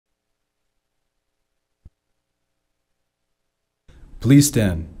Please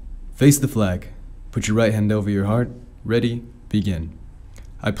stand. Face the flag. Put your right hand over your heart. Ready, begin.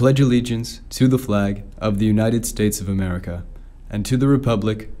 I pledge allegiance to the flag of the United States of America and to the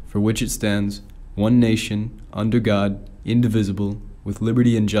republic for which it stands, one nation, under God, indivisible, with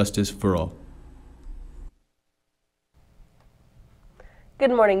liberty and justice for all. Good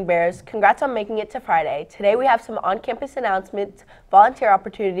morning, Bears. Congrats on making it to Friday. Today we have some on-campus announcements, volunteer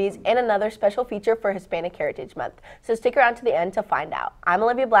opportunities, and another special feature for Hispanic Heritage Month. So stick around to the end to find out. I'm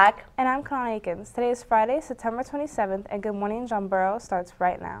Olivia Black. And I'm Cardonna Akins. Today is Friday, September 27th, and Good Morning John Burroughs starts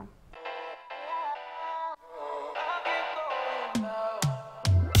right now.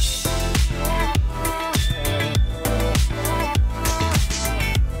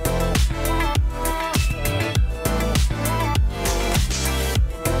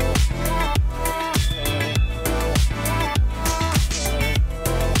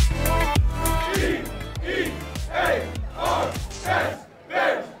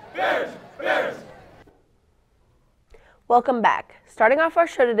 Welcome back. Starting off our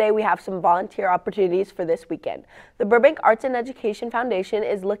show today, we have some volunteer opportunities for this weekend. The Burbank Arts and Education Foundation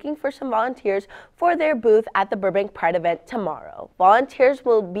is looking for some volunteers for their booth at the Burbank Pride event tomorrow. Volunteers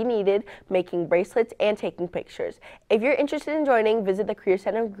will be needed making bracelets and taking pictures. If you're interested in joining, visit the Career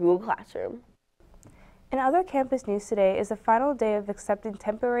Center Google Classroom. In other campus news today is the final day of accepting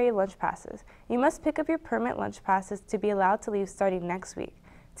temporary lunch passes. You must pick up your permanent lunch passes to be allowed to leave starting next week.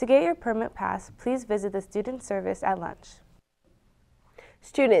 To get your permanent pass, please visit the student service at lunch.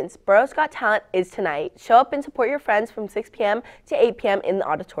 Students, Burroughs Got Talent is tonight. Show up and support your friends from 6 p.m. to 8 p.m. in the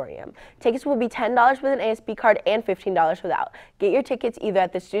auditorium. Tickets will be $10 with an ASB card and $15 without. Get your tickets either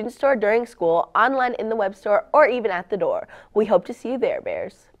at the student store during school, online in the web store, or even at the door. We hope to see you there,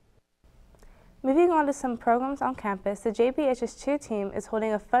 Bears. Moving on to some programs on campus, the JPHS2 team is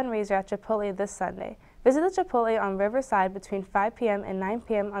holding a fundraiser at Chipotle this Sunday. Visit the Chipotle on Riverside between 5 p.m. and 9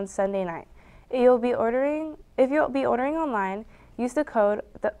 p.m. on Sunday night. If you'll be ordering online, use the code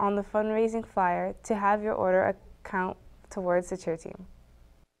on the fundraising flyer to have your order count towards the cheer team.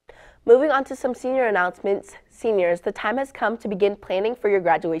 Moving on to some senior announcements. Seniors, the time has come to begin planning for your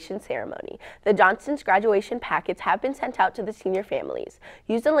graduation ceremony. The Johnston's graduation packets have been sent out to the senior families.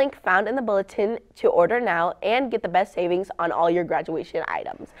 Use the link found in the bulletin to order now and get the best savings on all your graduation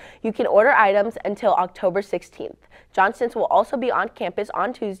items. You can order items until October 16th. Johnston's will also be on campus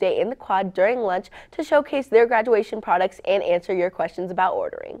on Tuesday in the quad during lunch to showcase their graduation products and answer your questions about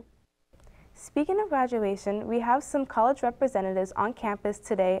ordering. Speaking of graduation, we have some college representatives on campus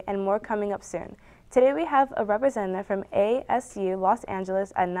today and more coming up soon. Today we have a representative from ASU Los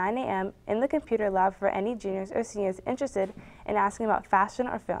Angeles at 9 a.m. in the computer lab for any juniors or seniors interested in asking about fashion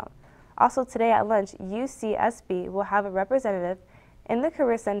or film. Also today at lunch, UCSB will have a representative in the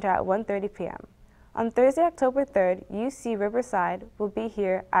Career Center at 1:30 p.m. On Thursday, October 3rd, UC Riverside will be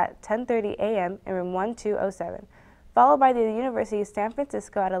here at 10:30 a.m. in room 1207. Followed by the University of San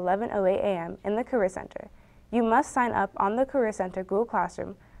Francisco at 11:08 a.m. in the Career Center. You must sign up on the Career Center Google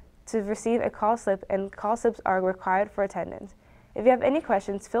Classroom to receive a call slip, and call slips are required for attendance. If you have any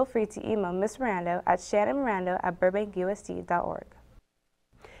questions, feel free to email Ms. Mirando at shannonmirando@burbankusd.org.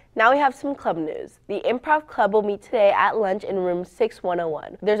 Now we have some club news. The Improv Club will meet today at lunch in room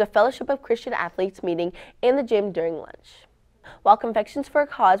 6101. There's a Fellowship of Christian Athletes meeting in the gym during lunch, while Confections for a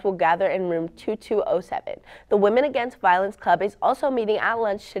Cause will gather in room 2207. The Women Against Violence Club is also meeting at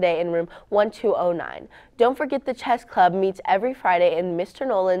lunch today in room 1209. Don't forget the Chess Club meets every Friday in Mr.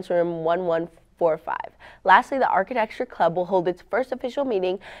 Nolan's room 1145. Lastly, the Architecture Club will hold its first official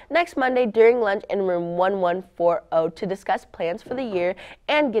meeting next Monday during lunch in room 1140 to discuss plans for the year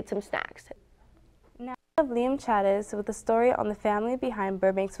and get some snacks. Now we have Liam Chavez with a story on the family behind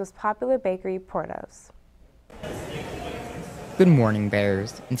Burbank's most popular bakery, Burroughs. Good morning,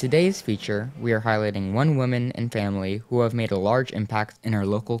 Bears. In today's feature, we are highlighting one woman and family who have made a large impact in our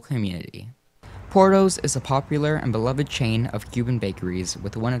local community. Burroughs is a popular and beloved chain of Cuban bakeries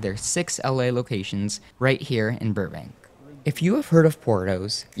with one of their 6 LA locations right here in Burbank. If you have heard of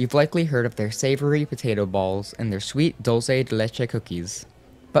Burroughs, you've likely heard of their savory potato balls and their sweet dulce de leche cookies.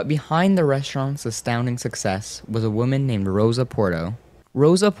 But behind the restaurant's astounding success was a woman named Rosa Porto.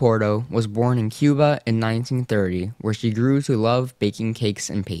 Rosa Porto was born in Cuba in 1930, where she grew to love baking cakes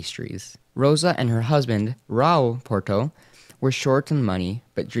and pastries. Rosa and her husband, Raul Porto, were short on money,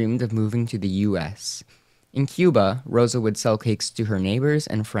 but dreamed of moving to the U.S. In Cuba, Rosa would sell cakes to her neighbors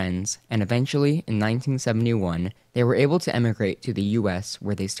and friends, and eventually, in 1971, they were able to emigrate to the U.S.,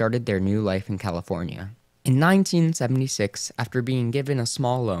 where they started their new life in California. In 1976, after being given a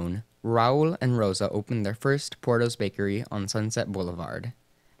small loan, Raul and Rosa opened their first Burroughs bakery on Sunset Boulevard.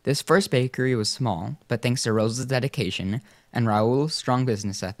 This first bakery was small, but thanks to Rosa's dedication and Raul's strong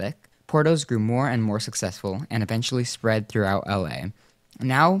business ethic, Porto's grew more and more successful and eventually spread throughout LA.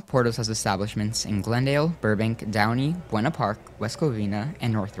 Now, Porto's has establishments in Glendale, Burbank, Downey, Buena Park, West Covina,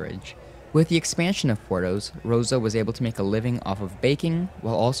 and Northridge. With the expansion of Porto's, Rosa was able to make a living off of baking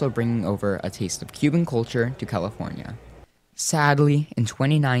while also bringing over a taste of Cuban culture to California. Sadly, in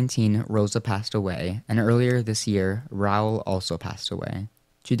 2019, Rosa passed away, and earlier this year, Raul also passed away.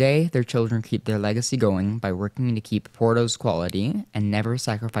 Today, their children keep their legacy going by working to keep Porto's quality and never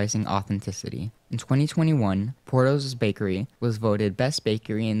sacrificing authenticity. In 2021, Porto's Bakery was voted Best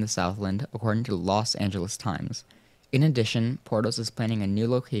Bakery in the Southland according to the Los Angeles Times. In addition, Porto's is planning a new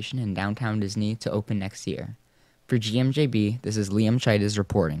location in downtown Disney to open next year. For Gmjb, this is Liam Chidas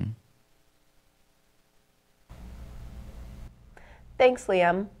reporting. Thanks,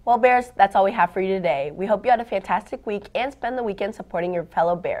 Liam. Well, Bears, that's all we have for you today. We hope you had a fantastic week and spend the weekend supporting your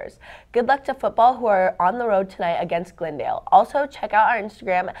fellow Bears. Good luck to football who are on the road tonight against Glendale. Also, check out our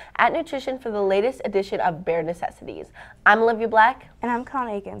Instagram at Nutrition for the latest edition of Bear Necessities. I'm Olivia Black. And I'm Con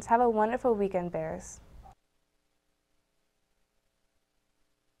Akins. Have a wonderful weekend, Bears.